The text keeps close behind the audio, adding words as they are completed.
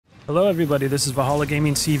Hello everybody, this is Valhalla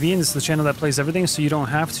Gaming TV, and this is the channel that plays everything so you don't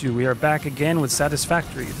have to. We are back again with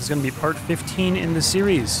Satisfactory. This is going to be part 15 in the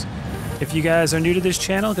series. If you guys are new to this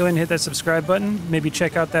channel, go ahead and hit that subscribe button. Maybe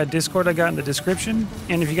check out that Discord I got in the description.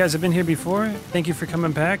 And if you guys have been here before, thank you for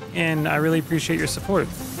coming back, and I really appreciate your support.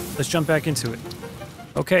 Let's jump back into it.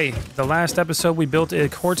 Okay, the last episode we built a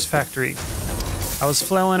quartz factory. I was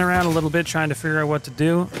flailing around a little bit trying to figure out what to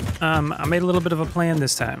do. I made a little bit of a plan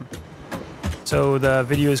this time, so the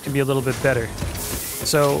videos can be a little bit better.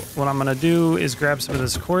 So what I'm gonna do is grab some of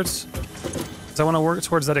this quartz, because I want to work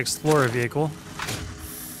towards that explorer vehicle.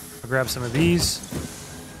 I'll grab some of these.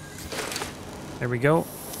 There we go.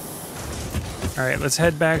 All right, let's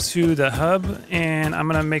head back to the hub, and I'm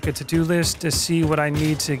gonna make a to-do list to see what I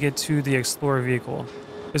need to get to the explorer vehicle.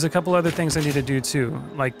 There's a couple other things I need to do too,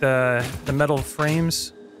 like the metal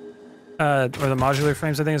frames, or the modular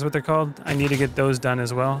frames, I think is what they're called. I need to get those done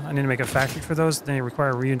as well. I need to make a factory for those. They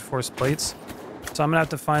require reinforced plates. So I'm gonna have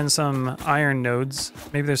to find some iron nodes.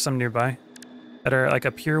 Maybe there's some nearby that are like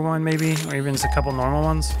a pure one maybe, or even just a couple normal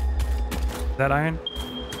ones. Is that iron?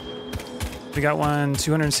 We got one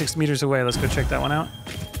 206 meters away. Let's go check that one out.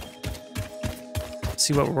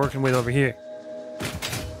 See what we're working with over here.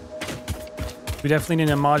 We definitely need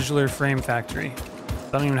a modular frame factory.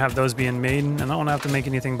 I don't even have those being made, and I don't want to have to make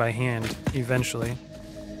anything by hand eventually.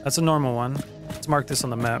 That's a normal one. Let's mark this on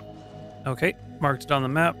the map. Okay, marked it on the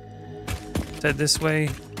map. Let's head this way.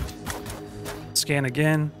 Scan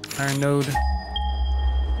again. Iron node.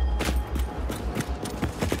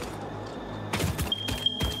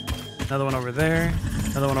 Another one over there.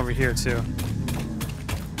 Another one over here too.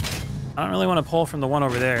 I don't really want to pull from the one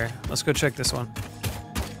over there. Let's go check this one.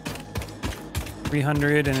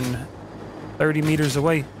 330 meters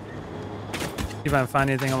away. See if I can find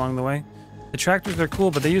anything along the way. The tractors are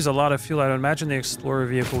cool, but they use a lot of fuel. I would imagine the explorer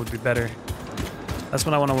vehicle would be better. That's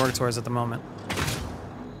what I want to work towards at the moment.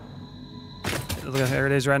 Look, there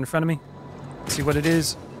it is right in front of me. Let's see what it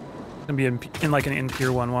is. It's gonna be in like an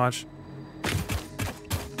impure one, watch.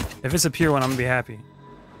 If it's a pure one, I'm gonna be happy.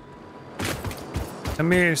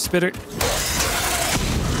 Come here, spitter. I'm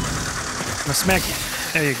gonna smack you.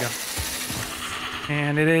 There you go.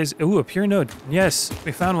 And it is, ooh, a pure node. Yes,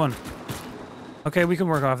 we found one. Okay, we can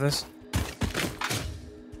work off this.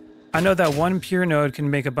 I know that one pure node can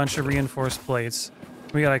make a bunch of reinforced plates.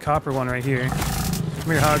 We got a copper one right here. Come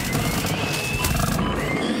here, hog.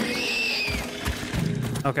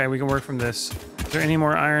 Okay, we can work from this. Is there any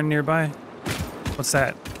more iron nearby? What's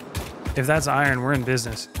that? If that's iron, we're in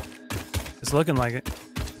business. It's looking like it.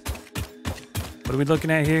 What are we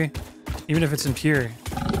looking at here? Even if it's impure.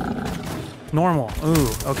 Normal.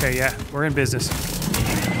 Ooh, okay, yeah, we're in business.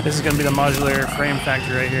 This is gonna be the modular frame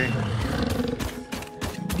factory right here.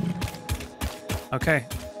 Okay.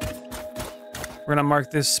 We're gonna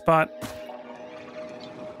mark this spot.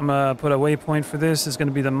 I'm gonna put a waypoint for this. It's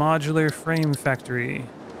gonna be the modular frame factory.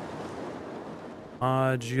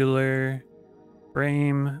 Modular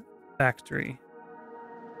frame factory.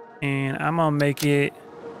 And I'm gonna make it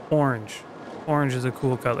orange. Orange is a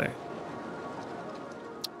cool color.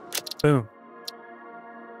 Boom.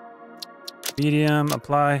 Medium,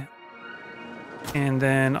 apply. And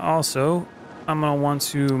then also, I'm going to want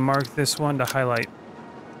to mark this one to highlight.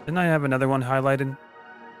 Didn't I have another one highlighted?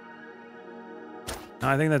 No,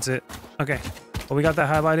 I think that's it. Okay. Well, we got that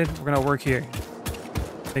highlighted. We're going to work here.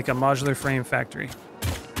 Make a modular frame factory.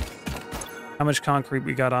 How much concrete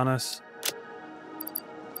we got on us?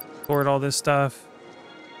 Stored all this stuff.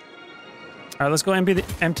 All right, let's go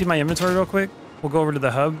empty my inventory real quick. We'll go over to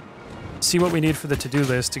the hub. See what we need for the to-do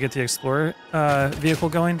list to get the explorer vehicle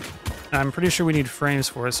going. I'm pretty sure we need frames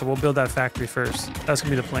for it, so we'll build that factory first. That's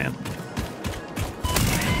gonna be the plan.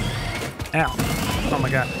 Ow. Oh my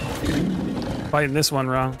god. Fighting this one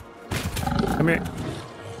wrong. Come here.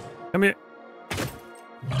 Come here.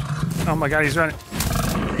 Oh my god, he's running.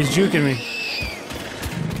 He's juking me.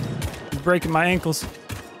 He's breaking my ankles.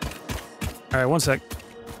 Alright, one sec.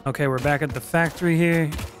 Okay, we're back at the factory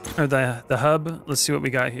here. Or the hub. Let's see what we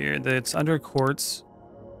got here. It's under quartz.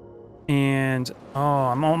 And, oh,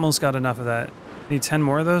 I'm almost got enough of that. Need 10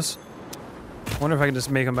 more of those? I wonder if I can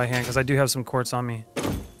just make them by hand, because I do have some quartz on me.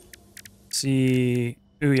 See.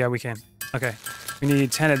 Ooh, yeah, we can. Okay. We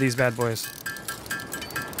need 10 of these bad boys.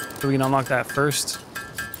 So we can unlock that first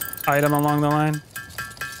item along the line.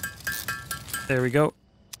 There we go.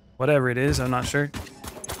 Whatever it is, I'm not sure.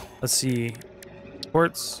 Let's see.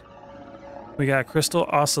 Quartz. We got crystal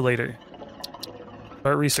oscillator.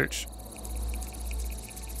 Start research.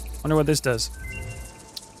 Wonder what this does.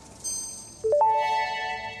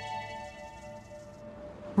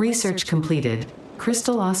 Research completed.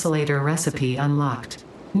 Crystal oscillator recipe unlocked.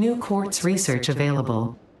 New quartz research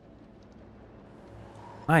available.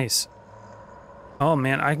 Nice. Oh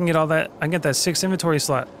man, I can get all that. I can get that 6 inventory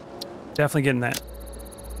slot. Definitely getting that.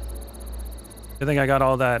 I think I got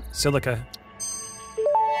all that silica.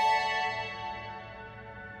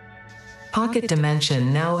 Pocket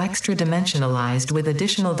dimension now extra dimensionalized with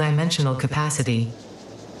additional dimensional capacity.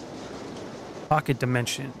 Pocket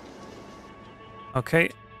dimension. Okay,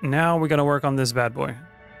 now we're gonna work on this bad boy.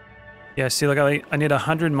 Yeah, see, like I need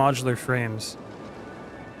 100 modular frames.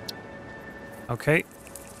 Okay,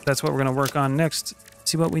 that's what we're gonna work on next.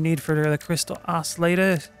 See what we need for the crystal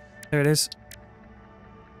oscillator. There it is.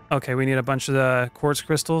 Okay, we need a bunch of the quartz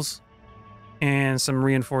crystals and some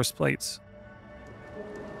reinforced plates.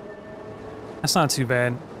 That's not too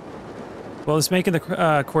bad. Well, it's making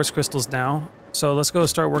the quartz crystals now. So let's go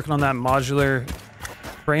start working on that modular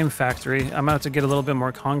frame factory. I'm gonna have to get a little bit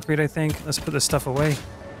more concrete, I think. Let's put this stuff away.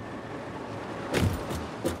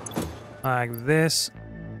 Like this.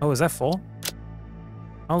 Oh, is that full?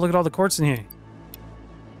 Oh, look at all the quartz in here.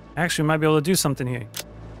 Actually, we might be able to do something here.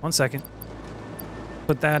 1 second.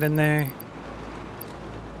 Put that in there.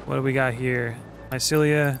 What do we got here?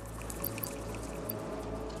 Mycelia.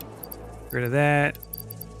 Get rid of that.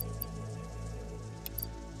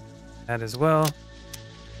 That as well.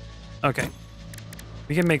 Okay.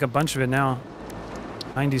 We can make a bunch of it now.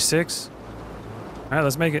 96. All right,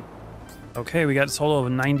 let's make it. Okay, we got a total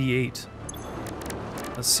of 98.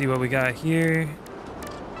 Let's see what we got here.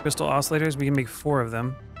 Crystal oscillators, we can make 4 of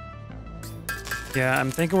them. Yeah,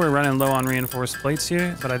 I'm thinking we're running low on reinforced plates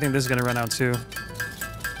here, but I think this is gonna run out too.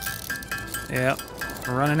 Yep,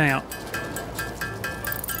 we're running out.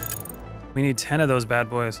 We need 10 of those bad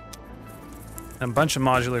boys. And a bunch of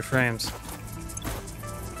modular frames.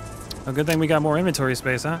 A good thing we got more inventory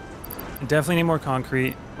space, huh? I definitely need more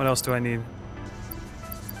concrete. What else do I need?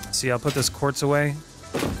 Let's see, I'll put this quartz away.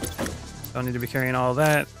 Don't need to be carrying all of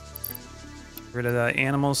that. Get rid of the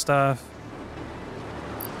animal stuff.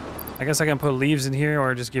 I guess I can put leaves in here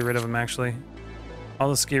or just get rid of them, actually. I'll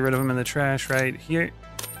just get rid of them in the trash right here.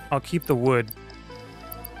 I'll keep the wood.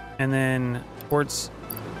 And then quartz.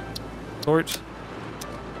 Torch.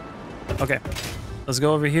 Okay, let's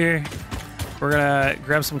go over here. We're gonna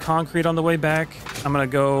grab some concrete on the way back. I'm gonna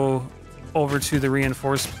go over to the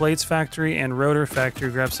reinforced plates factory and rotor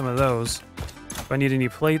factory, grab some of those. If I need any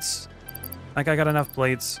plates, I think I got enough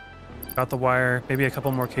plates. Got the wire, maybe a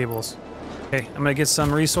couple more cables. Okay, I'm gonna get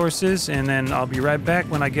some resources and then I'll be right back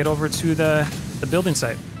when I get over to the building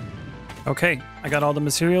site. Okay, I got all the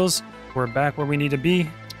materials. We're back where we need to be.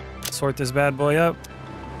 Sort this bad boy up.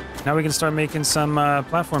 Now we can start making some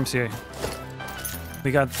platforms here.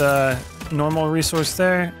 We got the normal resource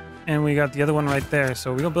there, and we got the other one right there.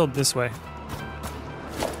 So we'll build this way.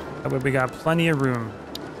 That way we got plenty of room.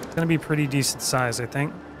 It's gonna be pretty decent size, I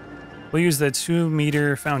think. We'll use the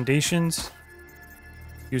 2-meter foundations.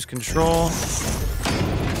 Use control.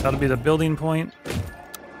 That'll be the building point.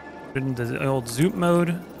 Put it into the old zoop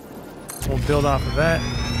mode. We'll build off of that.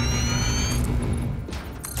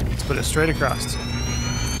 Let's put it straight across.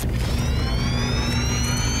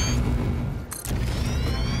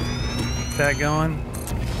 That going.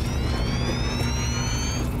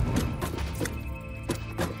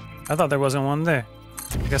 I thought there wasn't one there.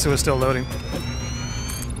 I guess it was still loading.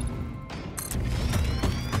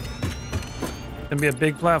 Gonna be a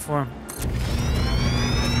big platform.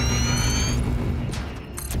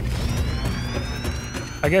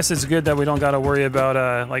 I guess it's good that we don't gotta worry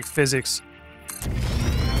about like physics.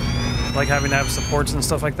 Like having to have supports and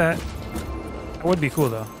stuff like that. That would be cool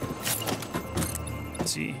though.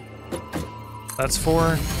 Let's see. That's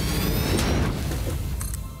 4.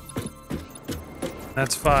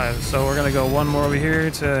 That's 5. So we're gonna go one more over here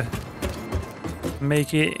to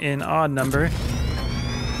make it an odd number.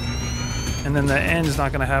 And then the end is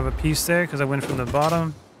not gonna have a piece there because I went from the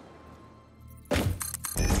bottom.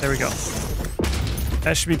 There we go.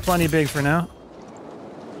 That should be plenty big for now.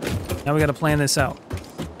 Now we gotta plan this out.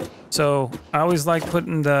 So I always like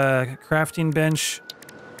putting the crafting bench.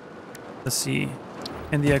 Let's see.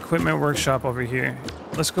 And the equipment workshop over here.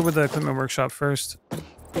 Let's go with the equipment workshop first.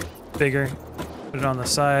 Bigger. Put it on the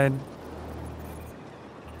side.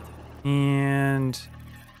 And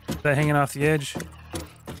is that hanging off the edge?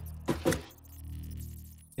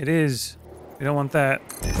 It is. We don't want that.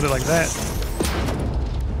 Put it like that.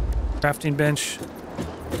 Crafting bench.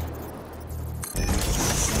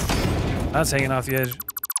 That's hanging off the edge.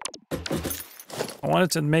 I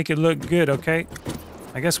wanted to make it look good, okay?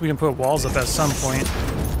 I guess we can put walls up at some point.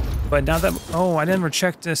 But now that... Oh, I never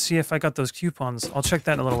checked to see if I got those coupons. I'll check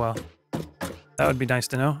that in a little while. That would be nice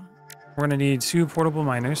to know. We're going to need 2 portable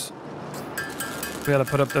miners. We gotta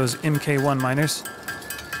put up those MK1 miners.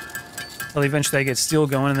 Well, eventually I get steel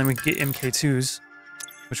going, and then we get MK2s,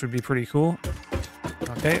 which would be pretty cool.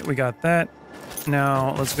 Okay, we got that.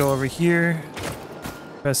 Now let's go over here.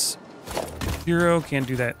 Press 0. Can't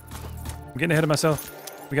do that. I'm getting ahead of myself.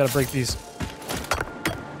 We gotta break these.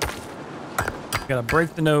 We gotta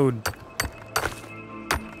break the node.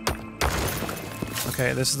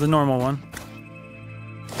 Okay, this is the normal one.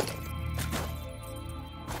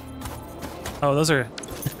 Oh, those are...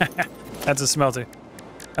 That's a smelter.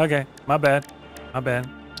 Okay, my bad. My bad.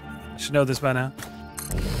 I should know this by now.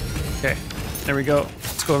 Okay, there we go.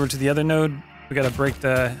 Let's go over to the other node. We gotta break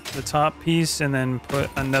the top piece and then put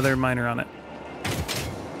another miner on it.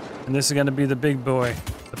 And this is gonna be the big boy,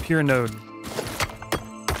 the pure node.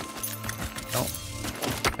 Oh,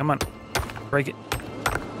 come on, break it.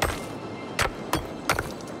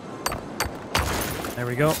 There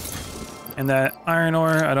we go. And that iron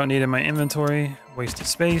ore, I don't need in my inventory. Waste of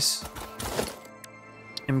space.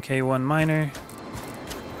 MK1 miner.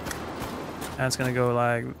 That's gonna go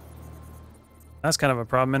like... That's kind of a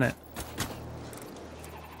problem, isn't it?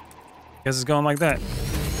 Guess it's going like that.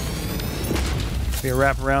 We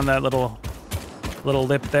wrap around that little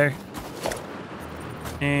lip there.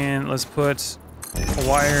 And let's put a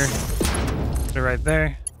wire right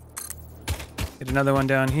there. Get another one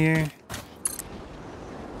down here.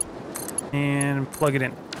 And plug it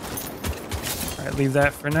in. All right, leave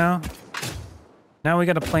that for now. Now we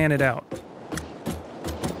got to plan it out.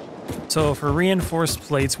 So for reinforced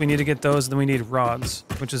plates, we need to get those, then we need rods,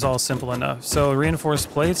 which is all simple enough. So reinforced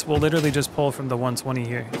plates, we'll literally just pull from the 120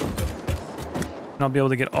 here. And I'll be able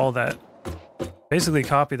to get all that. Basically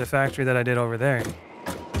copy the factory that I did over there.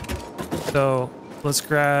 So let's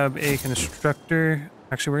grab a constructor.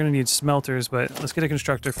 Actually, we're gonna need smelters, but let's get a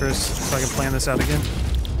constructor first so I can plan this out again.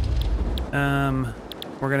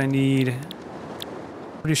 We're gonna need,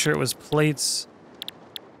 pretty sure it was plates.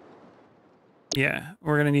 Yeah,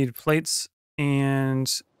 we're gonna need plates and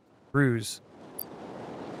screws.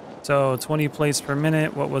 So 20 plates per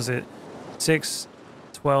minute. What was it? 6,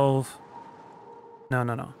 12.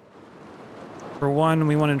 No. For one,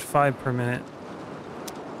 we wanted 5 per minute.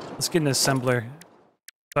 Let's get an assembler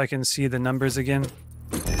so I can see the numbers again.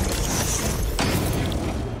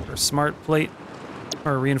 For smart plate,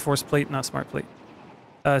 or reinforced plate, not smart plate.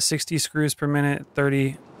 60 screws per minute,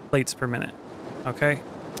 30 plates per minute. Okay.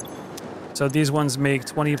 So these ones make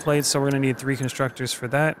 20 plates, so we're going to need 3 constructors for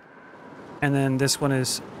that. And then this one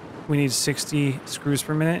is, we need 60 screws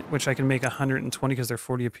per minute, which I can make 120 because they're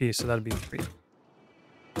 40 apiece, so that'd be 3.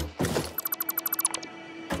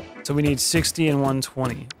 So we need 60 and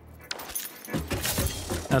 120.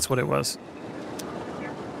 That's what it was.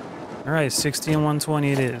 All right, 60 and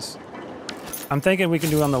 120 it is. I'm thinking we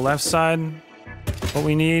can do on the left side what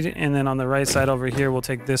we need, and then on the right side over here, we'll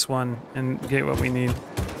take this one and get what we need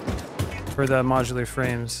for the modular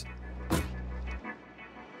frames.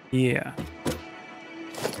 Yeah.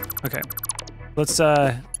 Okay. Let's,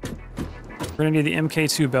 we're gonna need the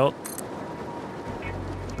MK2 belt.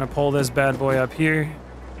 I'm gonna pull this bad boy up here.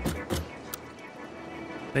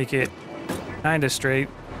 Make it kinda straight.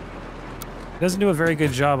 It doesn't do a very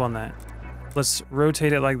good job on that. Let's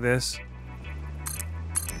rotate it like this.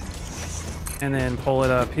 And then pull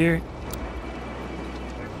it up here.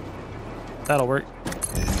 That'll work.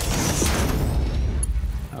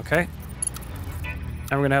 Okay.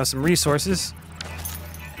 Now we're gonna have some resources.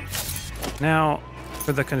 Now,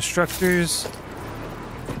 for the constructors,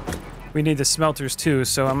 we need the smelters too,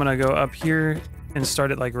 so I'm gonna go up here and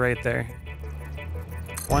start it like right there.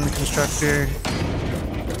 1 constructor,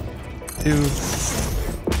 2,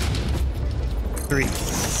 3.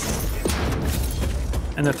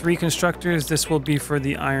 And the 3 constructors, this will be for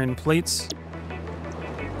the iron plates.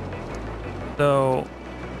 So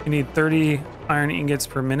you need 30 iron ingots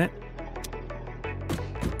per minute,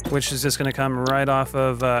 which is just going to come right off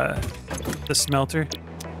of the smelter.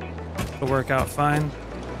 It'll work out fine.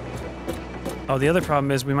 Oh, the other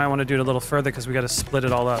problem is we might want to do it a little further because we got to split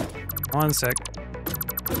it all up. 1 sec.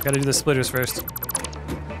 Got to do the splitters first.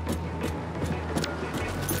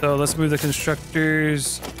 So let's move the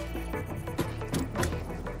constructors.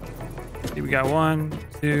 We got 1,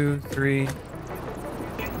 2, 3.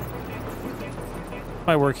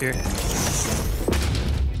 Might work here.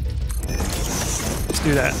 Let's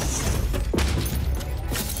do that.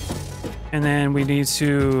 And then we need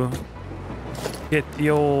to get the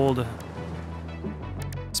old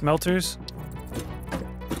smelters.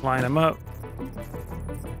 Line them up.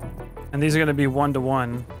 And these are going to be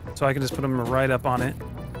 1-to-1, so I can just put them right up on it.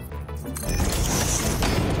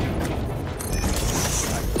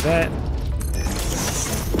 Like that.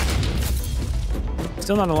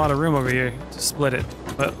 Still not a lot of room over here to split it,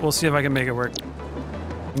 but we'll see if I can make it work.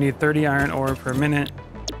 We need 30 iron ore per minute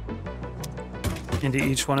into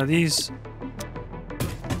each one of these,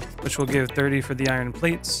 which will give 30 for the iron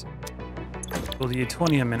plates. We'll need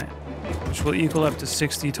 20 a minute, which will equal up to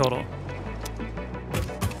 60 total.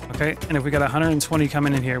 Okay, and if we got 120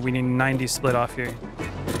 coming in here, we need 90 split off here.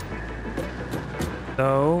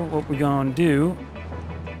 So what we're gonna do,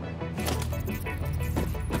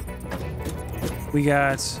 we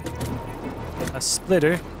got a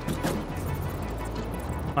splitter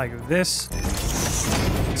like this.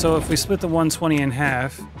 So if we split the 120 in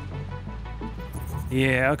half,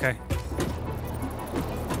 yeah, okay.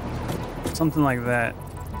 Something like that.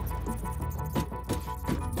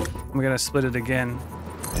 We gotta split it again.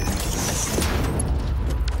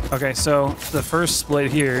 Okay, so the first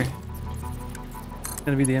split here is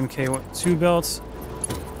gonna be the MK2 belt.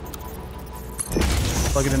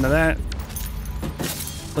 Plug it into that.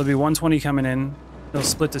 There'll be 120 coming in. It'll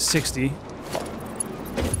split to 60.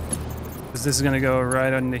 Because this is gonna go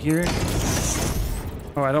right into here.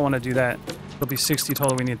 Oh, I don't want to do that. It'll be 60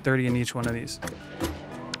 total. We need 30 in each one of these.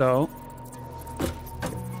 So,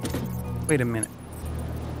 wait a minute.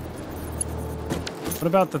 What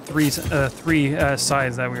about the three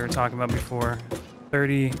sides that we were talking about before?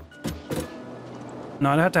 30.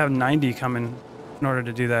 No, I'd have to have 90 coming in order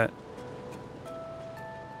to do that.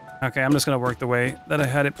 Okay, I'm just gonna work the way that I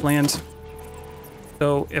had it planned.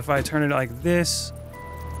 So if I turn it like this,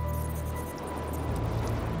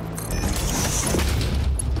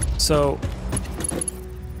 so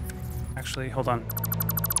actually, hold on.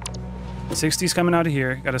 60's coming out of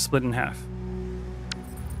here. Got to split in half.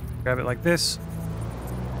 Grab it like this.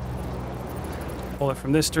 Pull it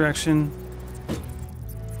from this direction.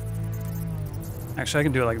 Actually, I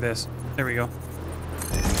can do it like this. There we go.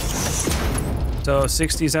 So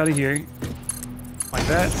 60's out of here, like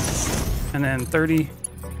that, and then 30,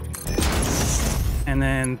 and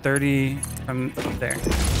then 30 from there.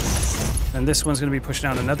 And this one's going to be pushing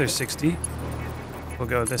out another 60. We'll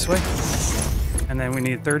go this way, and then we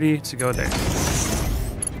need 30 to go there,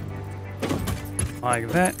 like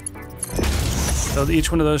that. So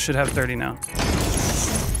each one of those should have 30 now,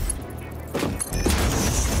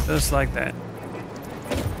 just like that.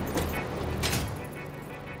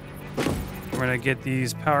 We're gonna get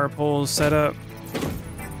these power poles set up.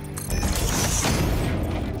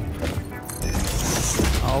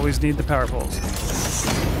 Always need the power poles.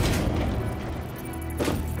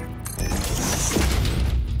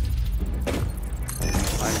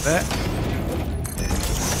 Like that.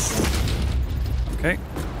 Okay.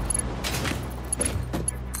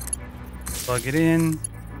 Plug it in.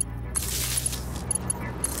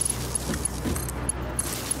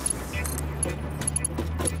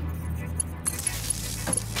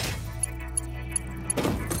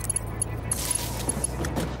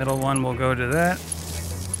 Middle one will go to that.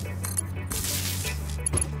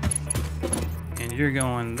 And you're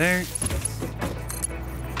going there.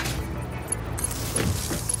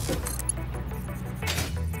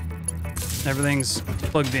 Everything's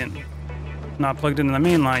plugged in. Not plugged into the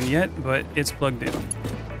main line yet, but it's plugged in.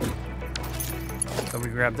 So we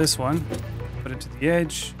grab this one, put it to the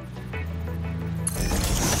edge.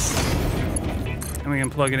 And we can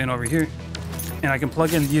plug it in over here. And I can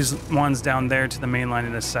plug in these ones down there to the main line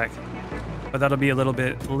in a sec. But that'll be a little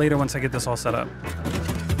bit later once I get this all set up.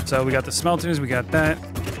 So we got the smelters, we got that.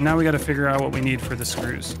 Now we got to figure out what we need for the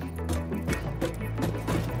screws.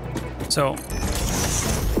 So,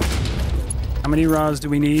 how many rods do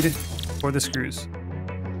we need for the screws?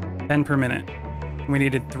 10 per minute. We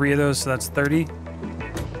needed 3 of those, so that's 30.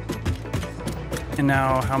 And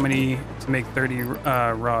now how many to make 30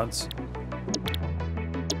 rods?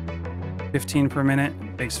 15 per minute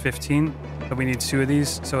makes 15, but we need 2 of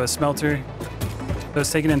these. So a smelter, so it's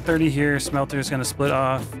taking in 30 here. Smelter is going to split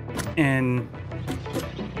off, and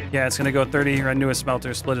yeah, it's going to go 30 right into a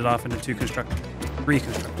smelter, split it off into 3 constructors.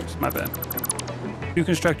 My bad. 2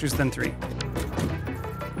 constructors, then 3.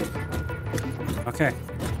 Okay.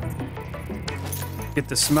 Get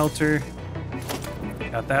the smelter.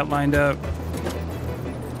 Got that lined up.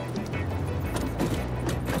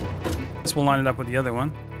 This will line it up with the other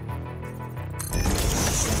one.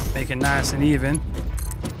 Make it nice and even.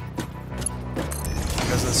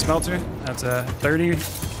 Goes to the smelter. That's a 30.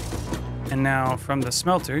 And now from the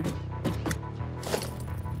smelter,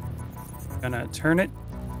 gonna turn it,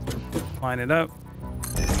 line it up,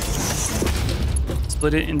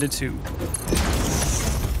 split it into 2.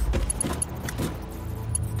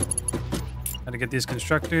 Gotta get these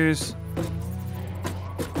constructors.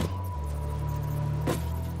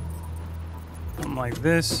 Something like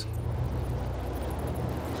this.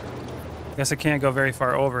 Guess I can't go very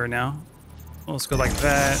far over now. Well, let's go like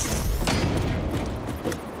that.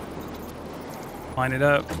 Line it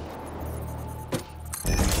up.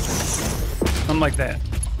 Something like that.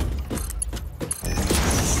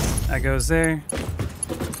 That goes there.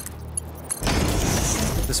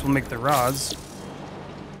 This will make the rods.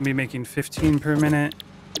 I'll be making 15 per minute.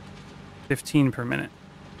 15 per minute.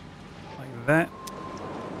 Like that.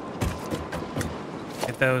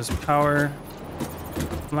 Get those power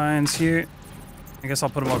lines here. I guess I'll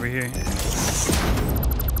put them over here.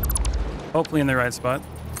 Hopefully in the right spot.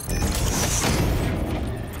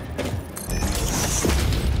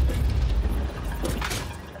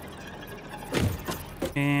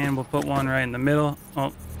 And we'll put one right in the middle.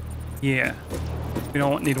 Oh, yeah. We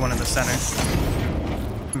don't need one in the center.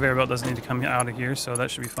 Conveyor belt doesn't need to come out of here, so that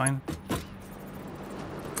should be fine.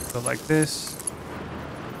 Go like this.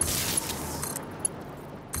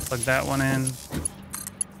 Plug that one in.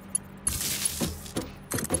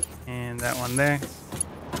 And that one there.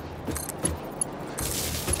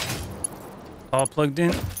 All plugged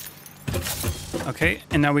in. Okay,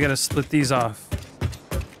 and now we gotta split these off.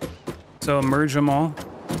 So merge them all.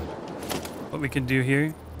 What we can do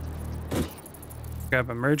here, grab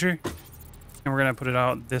a merger, and we're gonna put it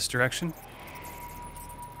out this direction.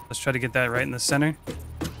 Let's try to get that right in the center.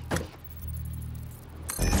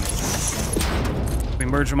 We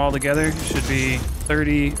merge them all together. It should be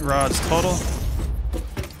 30 rods total.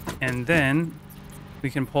 And then we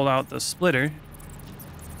can pull out the splitter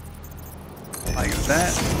like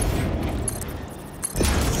that.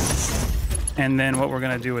 And then what we're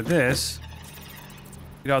gonna do with this,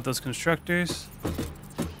 get out those constructors.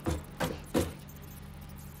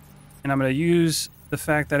 And I'm gonna use the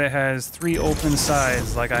fact that it has 3 open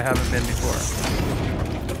sides like I haven't been before.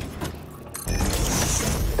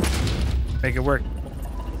 Make it work.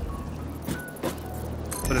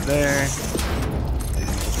 Put it there.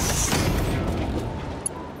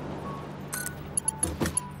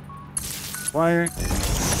 Wire.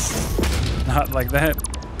 Not like that.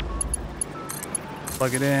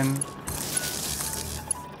 Plug it in.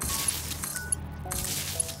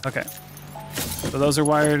 Okay. So those are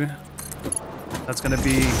wired. That's going to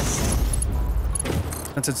be,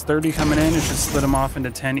 since it's 30 coming in, it should split them off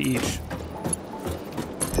into 10 each.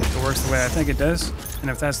 If it works the way I think it does. And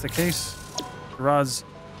if that's the case, the rods,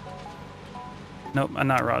 nope,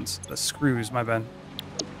 not rods, the screws, my bad.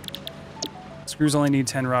 Screws only need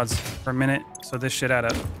 10 rods per minute, so this should add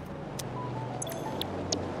up.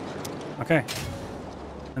 Okay.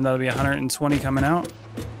 And that'll be 120 coming out.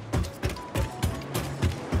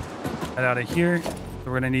 That out of here. So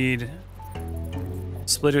we're gonna need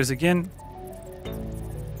splitters again.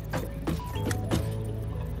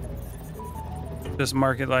 Just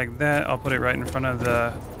mark it like that. I'll put it right in front of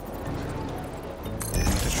the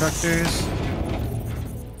constructors.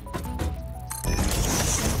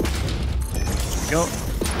 There we go.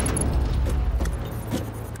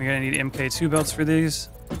 We're gonna need MK2 belts for these.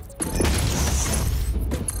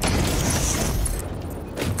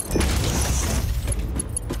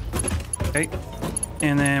 Okay,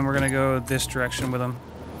 and then we're gonna go this direction with them.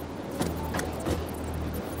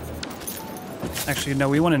 Actually, no,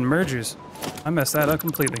 we wanted mergers. I messed that up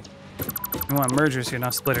completely. We want mergers here,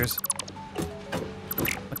 not splitters.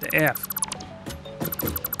 What the F?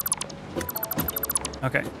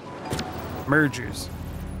 Okay, mergers.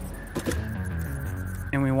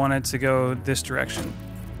 And we want it to go this direction.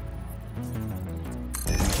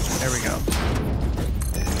 There we go.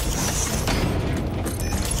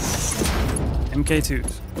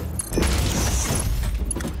 MK2s.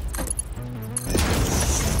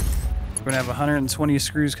 We're gonna have 120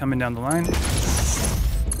 screws coming down the line.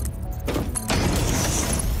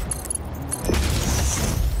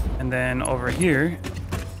 And then over here,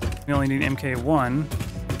 we only need MK1.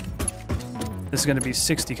 This is gonna be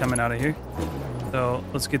 60 coming out of here. So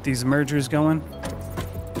let's get these mergers going.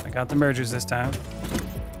 I got the mergers this time.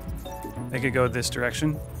 They could go this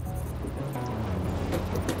direction.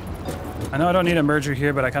 I know I don't need a merger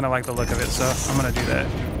here, but I kind of like the look of it, so I'm gonna do that.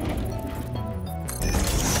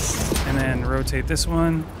 And then rotate this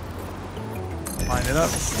one. Line it up.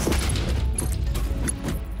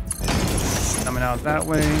 Coming out that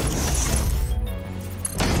way.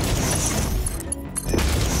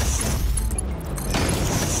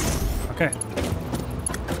 Okay.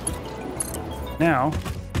 Now,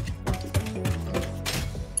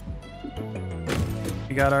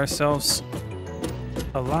 we got ourselves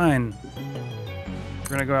a line.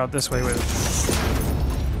 We're gonna go out this way with it.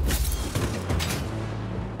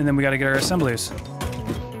 And then we gotta get our assemblers.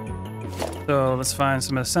 So let's find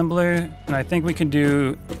some assembler. And I think we can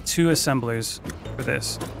do 2 assemblers for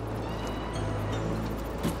this.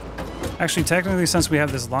 Actually, technically, since we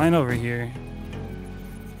have this line over here,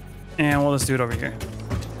 and we'll just do it over here.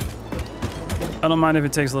 I don't mind if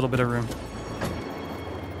it takes a little bit of room.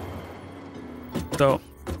 So,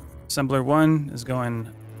 assembler 1 is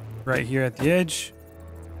going right here at the edge.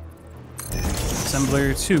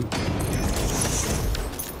 Assembler 2.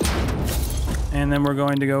 And then we're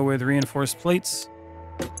going to go with reinforced plates.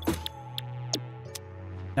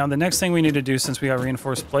 Now, the next thing we need to do, since we got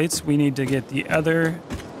reinforced plates, we need to get the other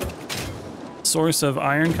source of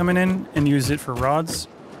iron coming in and use it for rods,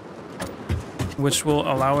 which will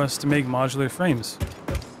allow us to make modular frames.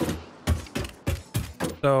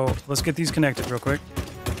 So let's get these connected real quick.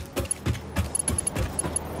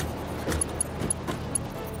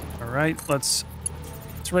 All right, let's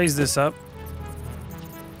raise this up.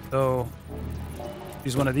 So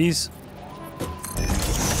use one of these.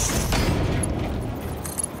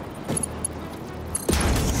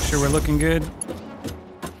 Make sure we're looking good.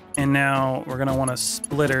 And now we're gonna want a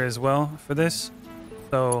splitter as well for this.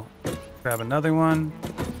 So grab another one,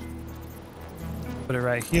 put it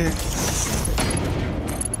right here,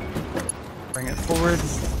 bring it forward,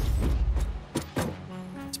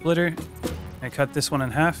 splitter, and cut this one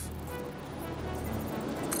in half.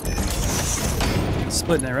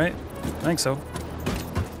 Splitting it, right? I think so.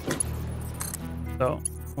 So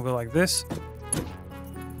we'll go like this.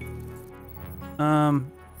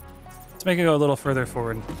 Let's make it go a little further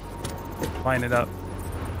forward. Line it up.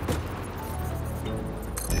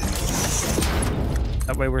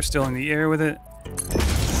 That way we're still in the air with it.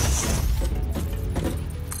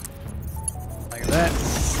 Like that.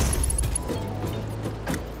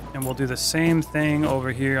 And we'll do the same thing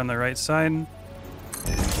over here on the right side.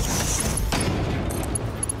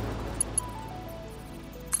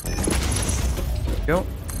 Go.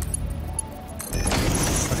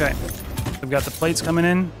 Okay. We've got the plates coming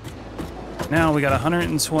in. Now we got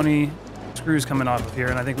 120 screws coming off of here,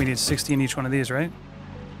 and I think we need 60 in each one of these, right?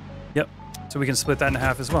 Yep. So we can split that in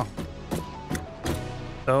half as well.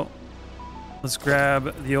 So let's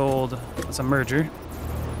grab the old, that's a merger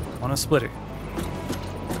on a splitter.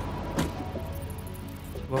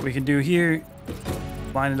 What we can do here,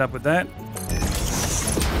 line it up with that.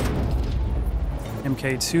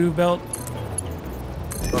 MK2 belt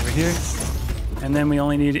over here. And then we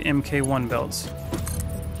only need MK1 belts.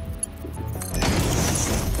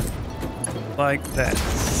 Like that.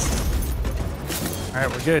 All right,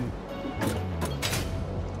 we're good.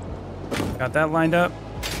 Got that lined up.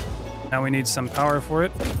 Now we need some power for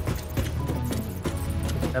it.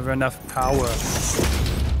 Never enough power.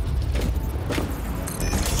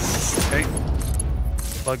 Okay.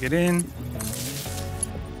 Plug it in.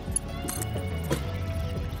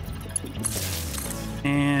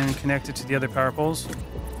 And connect it to the other power poles.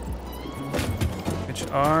 Which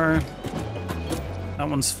are... That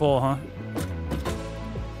one's full, huh?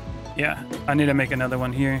 Yeah, I need to make another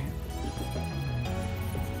one here.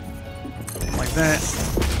 Like that.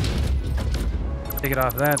 Take it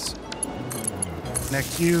off that.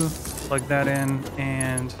 Connect you, plug that in,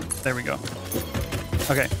 and there we go.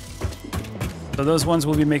 Okay. So those ones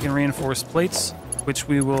will be making reinforced plates, which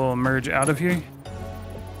we will merge out of here.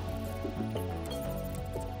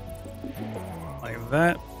 Like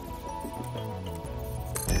that.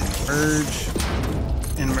 Merge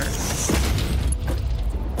and merge.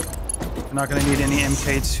 We're not going to need any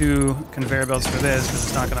MK2 conveyor belts for this because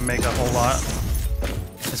it's not going to make a whole lot.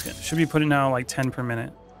 Should be putting out like 10 per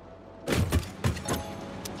minute.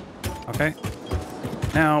 Okay.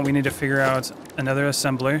 Now we need to figure out another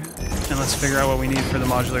assembler, and let's figure out what we need for the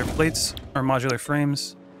modular plates or modular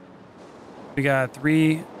frames. We got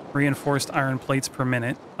 3 reinforced iron plates per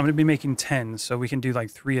minute. I'm going to be making 10, so we can do like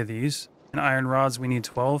 3 of these. And iron rods, we need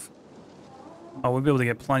 12. Oh, we'll be able to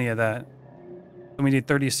get plenty of that. And we need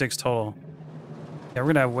 36 total. Yeah,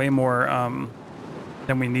 we're going to have way more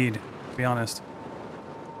than we need, to be honest.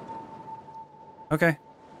 Okay.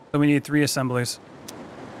 So we need 3 assemblers.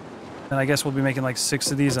 And I guess we'll be making like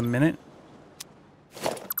 6 of these a minute.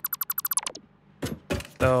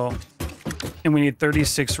 So, and we need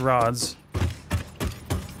 36 rods.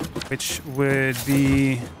 Which would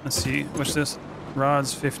be, let's see, what's this?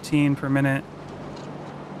 Rods, 15 per minute.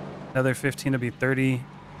 Another 15 to be 30.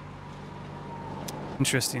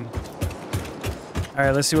 Interesting. All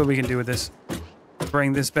right, let's see what we can do with this.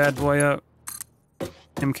 Bring this bad boy up.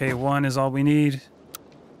 MK1 is all we need.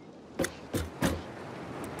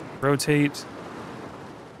 Rotate.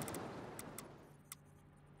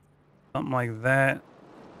 Something like that.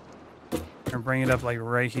 And bring it up like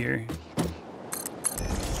right here.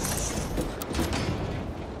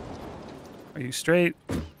 Are you straight?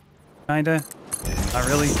 Kinda. Not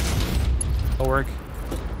really. It'll work.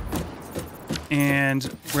 And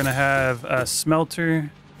we're going to have a smelter.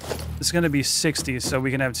 It's going to be 60, so we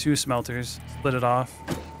can have 2 smelters. Split it off.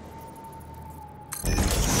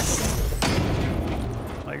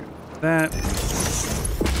 Like that.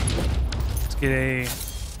 Let's get a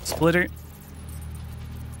splitter.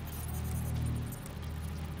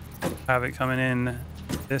 Have it coming in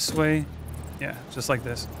this way. Yeah, just like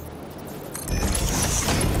this.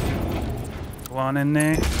 Go on in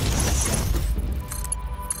there.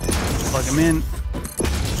 Plug them in.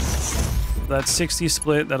 That's 60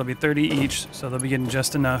 split. That'll be 30 each, so they'll be getting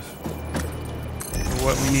just enough for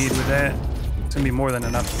what we need with that. It's gonna be more than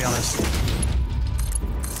enough, to be honest.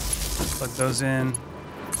 Plug those in.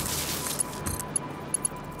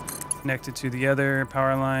 Connected to the other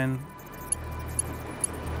power line.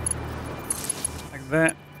 Like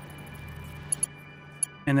that.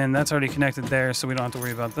 And then that's already connected there, so we don't have to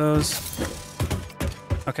worry about those.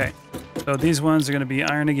 Okay, so these ones are gonna be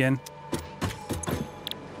iron again.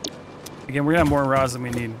 Again, we're gonna have more rods than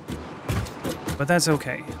we need, but that's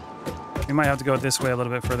okay. We might have to go this way a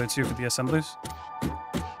little bit further too for the assemblers,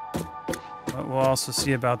 but we'll also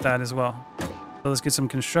see about that as well. So let's get some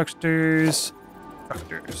constructors.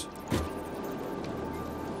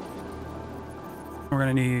 We're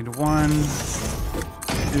gonna need 1,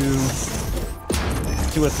 2,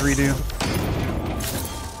 2 or 3 do.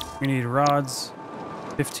 We need rods,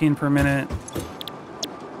 15 per minute,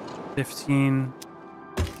 15.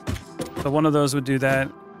 So one of those would do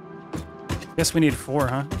that. I guess we need 4,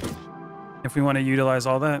 huh? If we want to utilize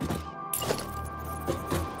all that.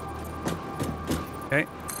 Okay,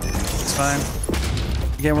 that's fine.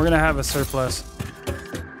 Again, we're gonna have a surplus.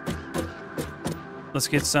 Let's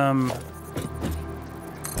get some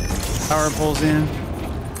power poles in.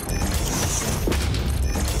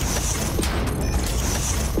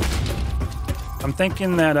 I'm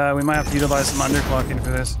thinking that we might have to utilize some underclocking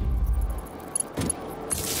for this.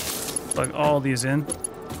 Plug all these in.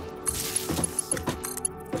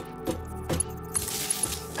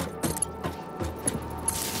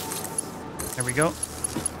 There we go.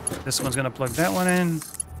 This one's gonna plug that one in,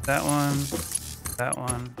 that one, that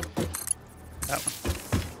one, that one.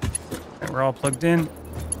 All right, we're all plugged in.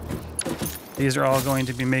 These are all going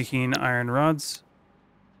to be making iron rods.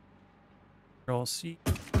 Control C.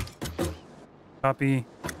 Copy.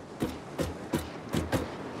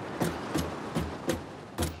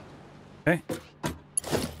 Okay.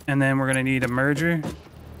 And then we're going to need a merger.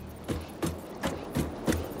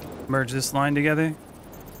 Merge this line together.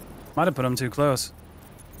 Might have put them too close.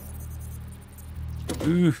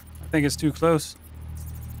 Ooh, I think it's too close.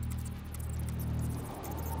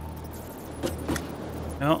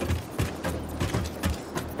 No.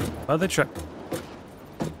 Other truck.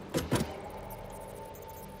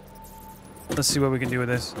 Let's see what we can do with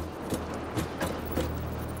this.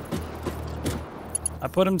 I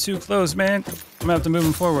put them too close, man. I'm gonna have to move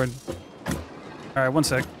them forward. All right, one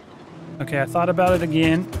sec. Okay, I thought about it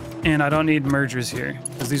again, and I don't need mergers here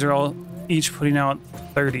because these are all each putting out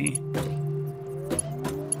 30.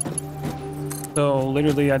 So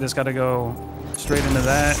literally, I just got to go straight into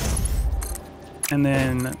that, and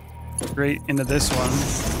then straight into this one,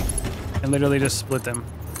 and literally just split them.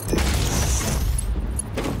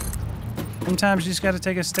 Sometimes you just got to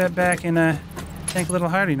take a step back and think a little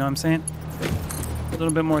harder. You know what I'm saying? A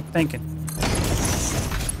little bit more thinking.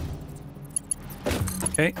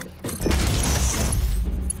 Okay.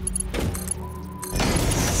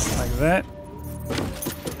 Like that.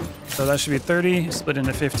 So that should be 30, split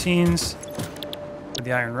into 15s with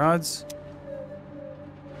the iron rods.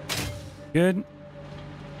 Good.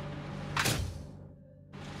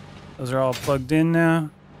 Those are all plugged in now.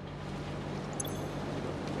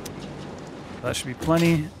 That should be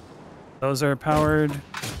plenty. Those are powered.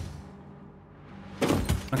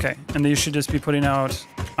 Okay, and these should just be putting out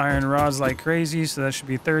iron rods like crazy, so that should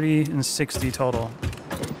be 30 and 60 total.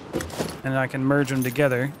 And I can merge them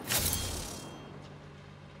together.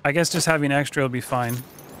 I guess just having extra will be fine.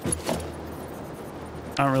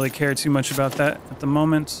 I don't really care too much about that at the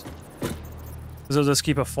moment, because they'll just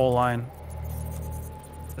keep a full line.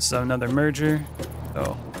 This is another merger,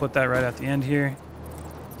 so we'll put that right at the end here.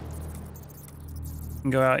 Can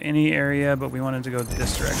go out any area, but we wanted to go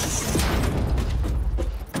this direction.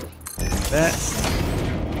 That.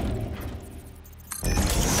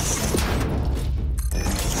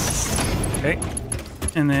 Okay.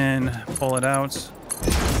 And then pull it out.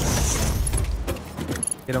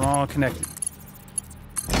 Get them all connected.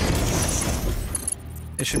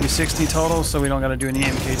 It should be 60 total, so we don't got to do any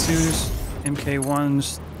MK2s.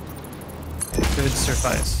 MK1s could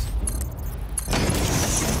suffice.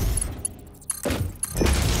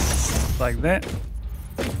 Like that.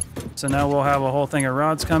 So now we'll have a whole thing of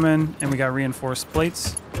rods coming, and we got reinforced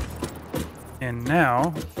plates. And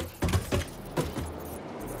now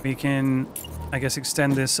we can, I guess,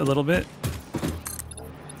 extend this a little bit.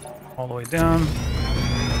 All the way down.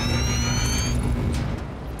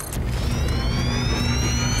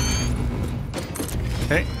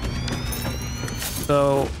 Okay.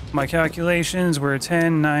 So my calculations were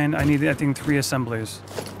 10, 9. I need, I think, 3 assemblers.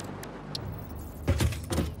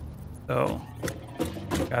 So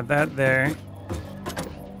got that there.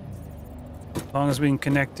 As long as we can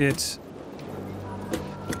connect it.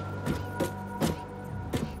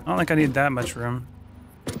 I don't think I need that much room.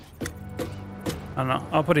 I don't know.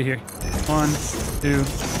 I'll put it here. 1,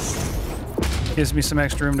 2. Gives me some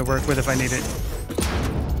extra room to work with if I need it.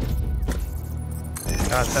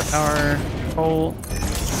 Got that power pole.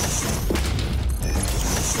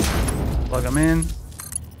 Plug them in.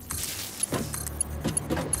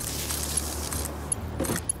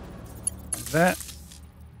 Like that.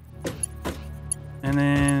 And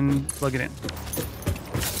then plug it in.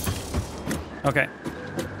 Okay.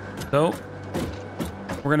 So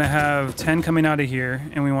we're going to have 10 coming out of here,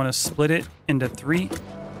 and we want to split it into 3.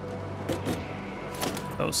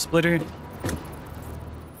 So splitter.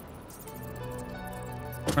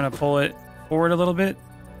 We're going to pull it forward a little bit.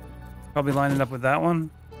 Probably line it up with that one.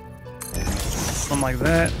 Something like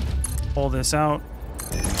that. Pull this out.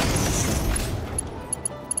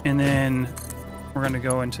 And then we're going to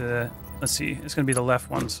go into the, let's see, it's going to be the left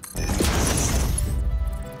ones.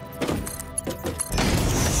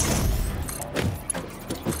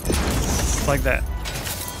 Like that.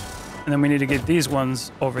 And then we need to get these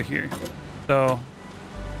ones over here. So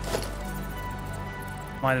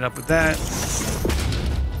line it up with that.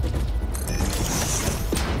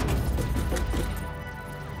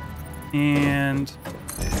 And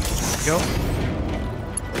there we go.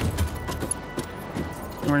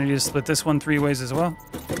 We're going to need to split this one 3 ways as well.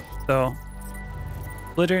 So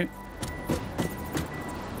splitter,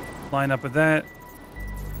 line up with that.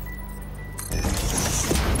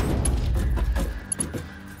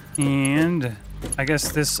 And I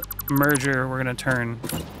guess this merger we're going to turn.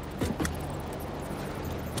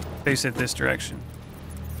 Face it this direction.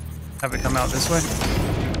 Have it come out this way.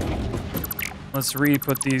 Let's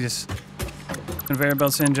re-put these conveyor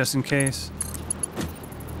belts in just in case.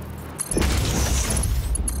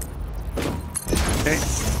 Okay.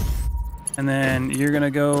 And then you're going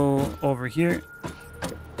to go over here. I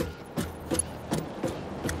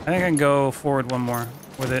think I can go forward one more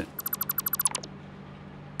with it.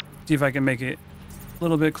 See if I can make it a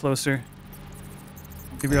little bit closer.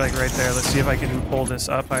 Maybe like right there. Let's see if I can pull this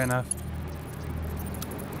up high enough.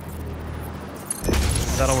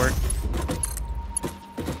 That'll work.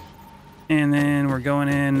 And then we're going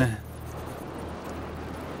in. I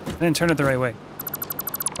didn't turn it the right way.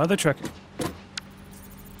 Other trucker.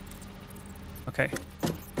 Okay.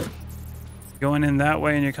 Going in that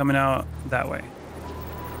way and you're coming out that way.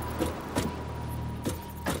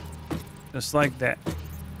 Just like that.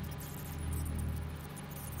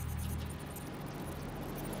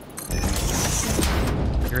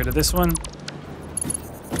 Get rid of this one.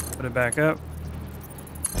 Put it back up.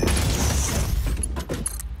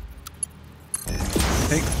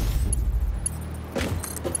 Okay.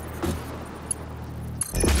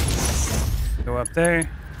 Go up there.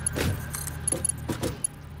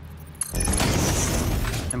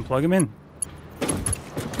 And plug them in.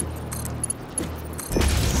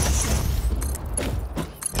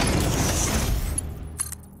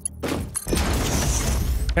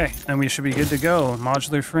 Okay, and we should be good to go.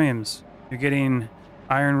 Modular frames. You're getting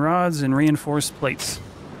iron rods and reinforced plates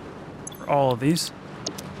for all of these.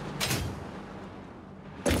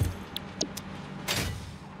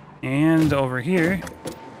 And over here,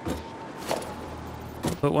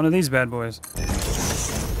 put one of these bad boys.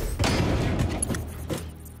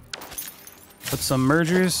 Put some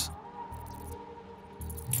mergers.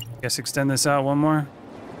 Guess extend this out one more.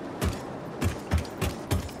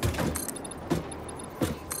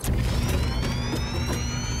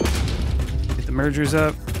 Get the mergers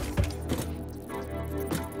up.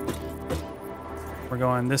 We're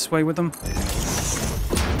going this way with them.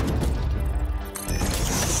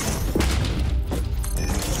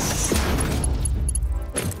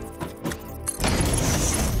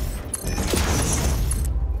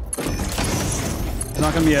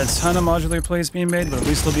 Not going to be a ton of modular plates being made, but at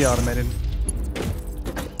least they'll be automated.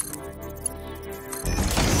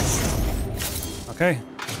 Okay.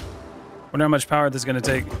 Wonder how much power this is going to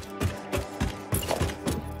take.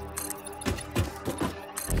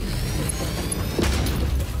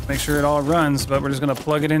 Make sure it all runs, but we're just going to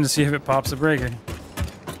plug it in to see if it pops a breaker.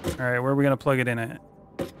 All right, where are we going to plug it in at?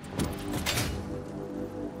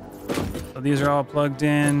 So these are all plugged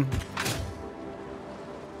in. All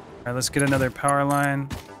right, let's get another power line.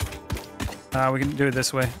 We can do it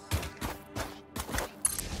this way.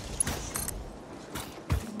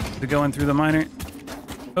 To go in through the miner.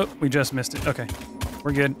 Oh, we just missed it. Okay,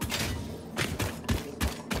 we're good.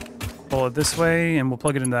 Pull it this way, and we'll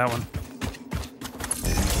plug it into that one.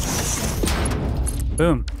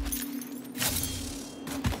 Boom.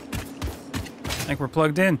 I think we're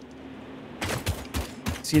plugged in.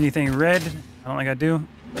 See anything red? I don't think I do.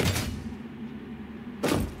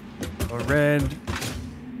 Oh, red.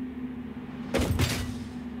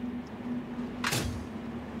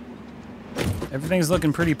 Everything's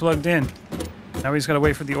looking pretty plugged in. Now we just gotta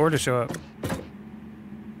wait for the ore to show up.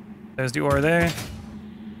 There's the ore there.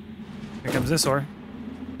 Here comes this ore.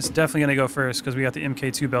 It's definitely gonna go first because we got the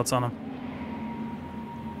MK2 belts on them.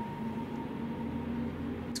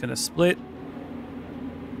 It's gonna split.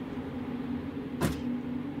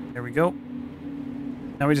 There we go.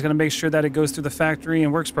 Now we're just gonna make sure that it goes through the factory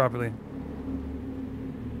and works properly.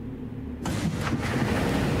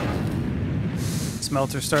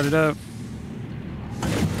 Smelter started up.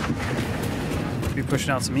 Be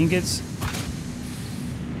pushing out some ingots.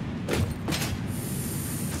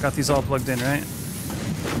 Got these all plugged in, right?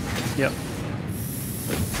 Yep.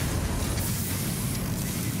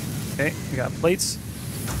 Okay, we got plates.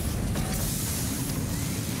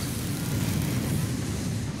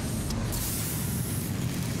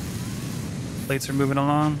 Plates are moving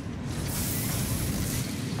along.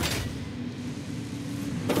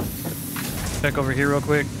 Check over here real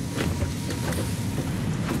quick.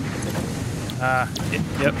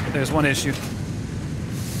 Yep, there's one issue.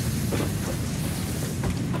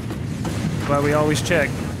 That's why we always check.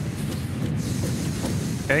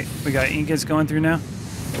 Okay, we got ingots going through now.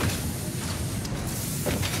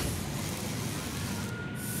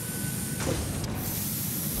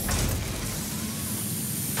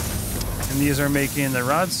 And these are making the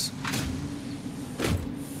rods.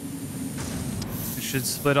 It should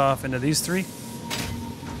split off into these three.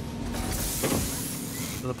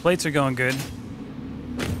 So the plates are going good.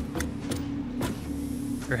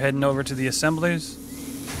 We're heading over to the assemblers.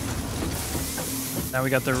 Now we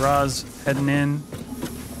got the rods heading in.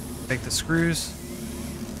 Make the screws.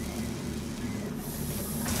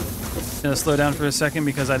 Gonna slow down for a second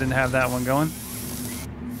because I didn't have that one going.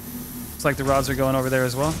 Looks like the rods are going over there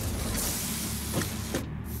as well.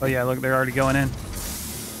 Oh yeah, look, they're already going in.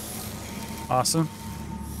 Awesome.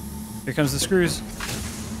 Here comes the screws.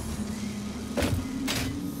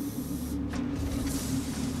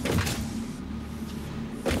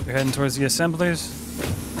 We're heading towards the assemblers.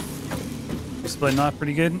 Splitting off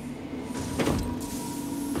pretty good.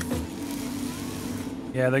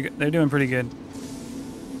 Yeah, they're doing pretty good.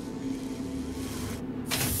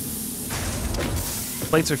 The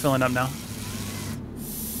plates are filling up now.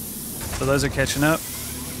 So those are catching up.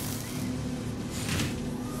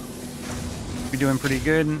 We're doing pretty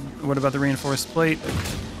good. What about the reinforced plate?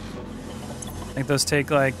 I think those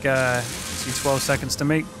take like 12 seconds to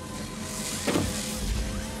make.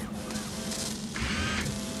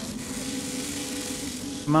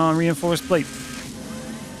 Come on, reinforced plate.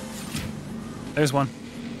 There's one.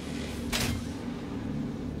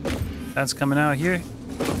 That's coming out here.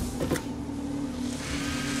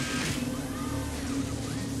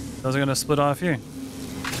 Those are going to split off here.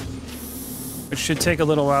 Which should take a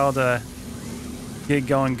little while to get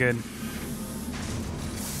going good.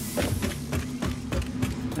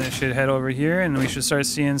 And it should head over here and we should start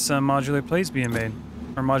seeing some modular plates being made.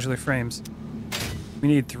 Or modular frames. We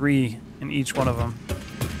need 3 in each one of them.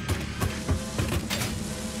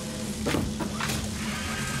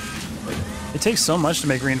 It takes so much to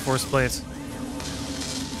make reinforced plates.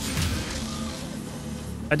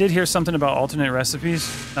 I did hear something about alternate recipes.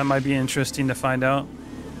 That might be interesting to find out.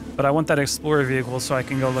 But I want that Explorer vehicle so I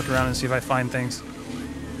can go look around and see if I find things.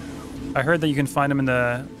 I heard that you can find them in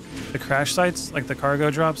the crash sites, like the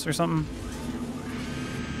cargo drops or something.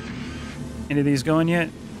 Any of these going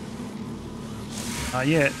yet? Not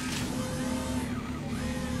yet.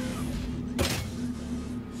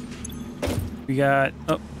 We got...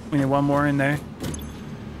 Oh, we need one more in there.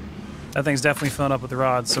 That thing's definitely filling up with the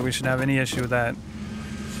rods, so we shouldn't have any issue with that.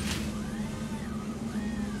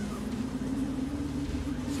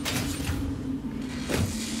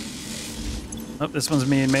 Oh, this one's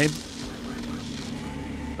being made.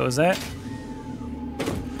 So is that?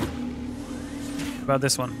 What about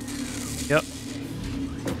this one? Yep.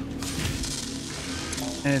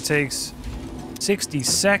 And it takes 60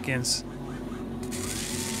 seconds.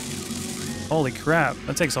 Holy crap,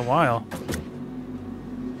 that takes a while.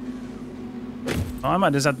 Well, I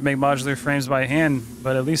might just have to make modular frames by hand,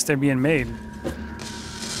 but at least they're being made.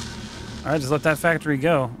 All right, just let that factory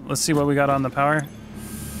go. Let's see what we got on the power.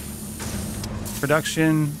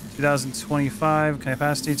 Production, 2025.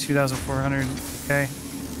 Capacity, 2,400. Okay.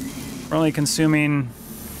 We're only consuming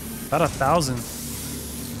about 1,000.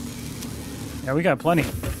 Yeah, we got plenty.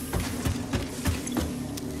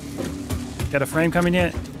 Got a frame coming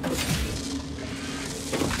yet?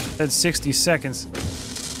 That's 60 seconds.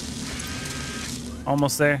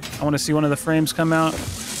 Almost there. I want to see one of the frames come out.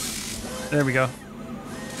 There we go.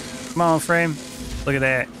 Come on, frame. Look at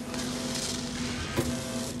that.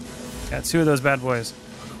 Got 2 of those bad boys.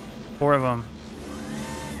 4 of them.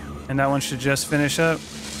 And that one should just finish up.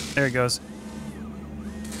 There it goes.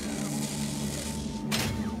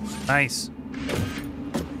 Nice.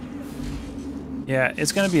 Yeah,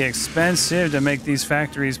 it's going to be expensive to make these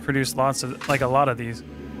factories produce lots of, like a lot of these.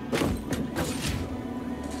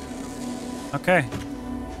 Okay.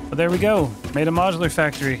 Well, there we go. Made a modular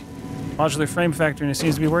factory. Modular frame factory, and it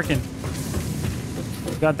seems to be working.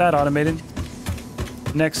 Got that automated.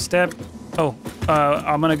 Next step. Oh,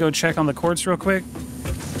 I'm going to go check on the quartz real quick.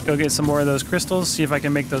 Go get some more of those crystals, see if I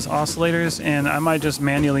can make those oscillators, and I might just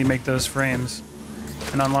manually make those frames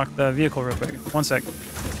and unlock the vehicle real quick. One sec.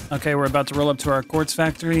 Okay, we're about to roll up to our quartz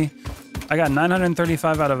factory. I got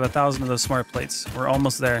 935 out of 1,000 of those smart plates. We're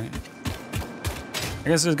almost there. I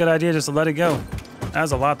guess it's a good idea just to let it go.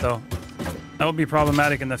 That's a lot, though. That will be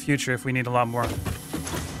problematic in the future if we need a lot more.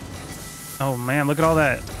 Oh, man, look at all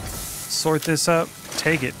that. Sort this up.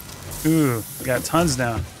 Take it. Ooh, we got tons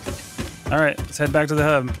now. All right, let's head back to the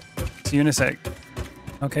hub. See you in a sec.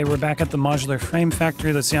 Okay, we're back at the modular frame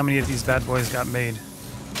factory. Let's see how many of these bad boys got made.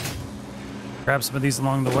 Grab some of these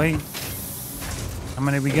along the way. How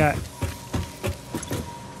many we got?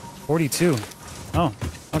 42. Oh,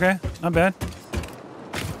 okay, not bad.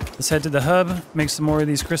 Let's head to the hub, make some more of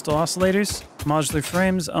these crystal oscillators, modular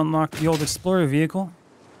frames, unlock the old Explorer vehicle,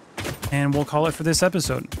 and we'll call it for this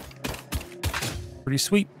episode. Pretty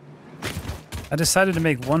sweet. I decided to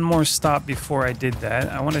make one more stop before I did that.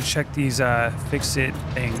 I want to check these fix-it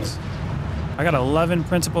things. I got 11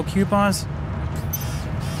 principal coupons.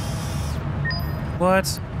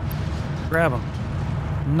 What? Grab them.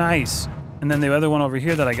 Nice. And then the other one over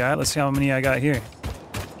here that I got. Let's see how many I got here.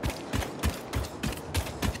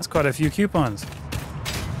 That's quite a few coupons.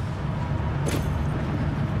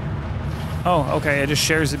 Oh, okay. It just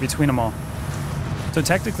shares it between them all. So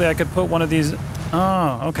technically I could put one of these...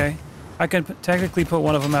 Oh, okay. I could technically put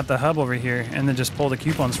one of them at the hub over here and then just pull the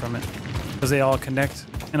coupons from it. Because they all connect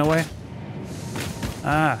in a way.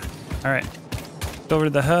 Ah, all right. Go over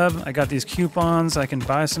to the hub. I got these coupons. I can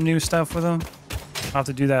buy some new stuff with them. I'll have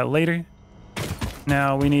to do that later.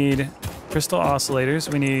 Now we need crystal oscillators.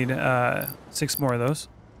 We need 6 more of those.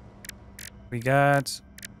 We got...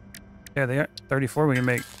 Yeah, they are 34 we can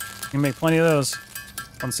make. We can make plenty of those.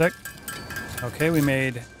 One sec. Okay, we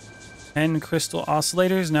made 10 crystal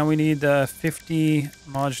oscillators. Now we need 50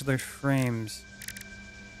 modular frames.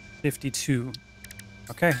 52.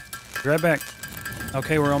 Okay, be right back.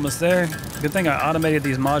 Okay, we're almost there. Good thing I automated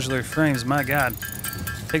these modular frames. My God,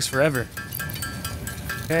 takes forever.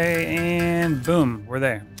 Okay, and boom, we're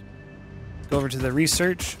there. Let's go over to the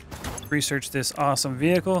research. Research this awesome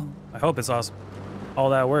vehicle. I hope it's awesome. All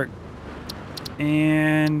that work.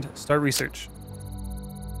 And start research.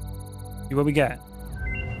 See what we got.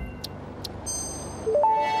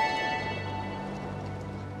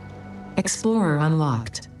 Explorer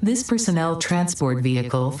unlocked. This personnel transport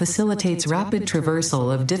vehicle facilitates rapid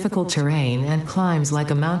traversal of difficult terrain and climbs like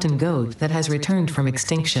a mountain goat that has returned from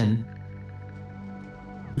extinction.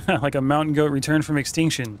 Like a mountain goat returned from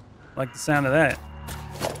extinction. Like the sound of that.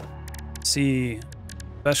 See,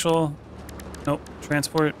 special. Nope,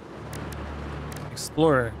 transport.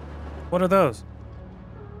 Explorer. What are those?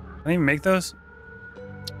 Can I even make those?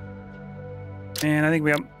 And I think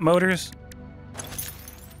we got motors.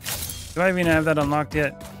 Do I even have that unlocked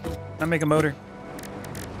yet? Can I make a motor?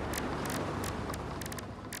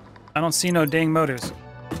 I don't see no dang motors.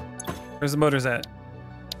 Where's the motors at?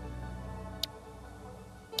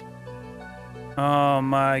 Oh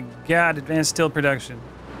my God, advanced steel production.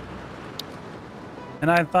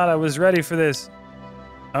 And I thought I was ready for this.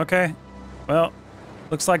 Okay, well,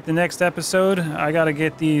 looks like the next episode, I gotta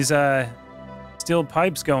get these steel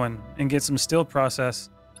pipes going and get some steel process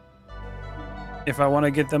if I want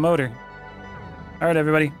to get the motor. All right,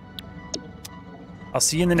 everybody. I'll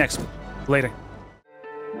see you in the next one. Later.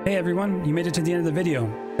 Hey, everyone. You made it to the end of the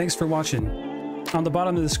video. Thanks for watching. On the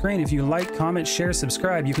bottom of the screen, if you like, comment, share,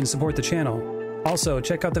 subscribe, you can support the channel. Also,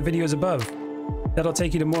 check out the videos above. That'll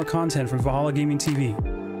take you to more content from Valhalla Gaming TV.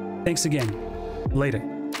 Thanks again.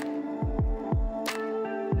 Later.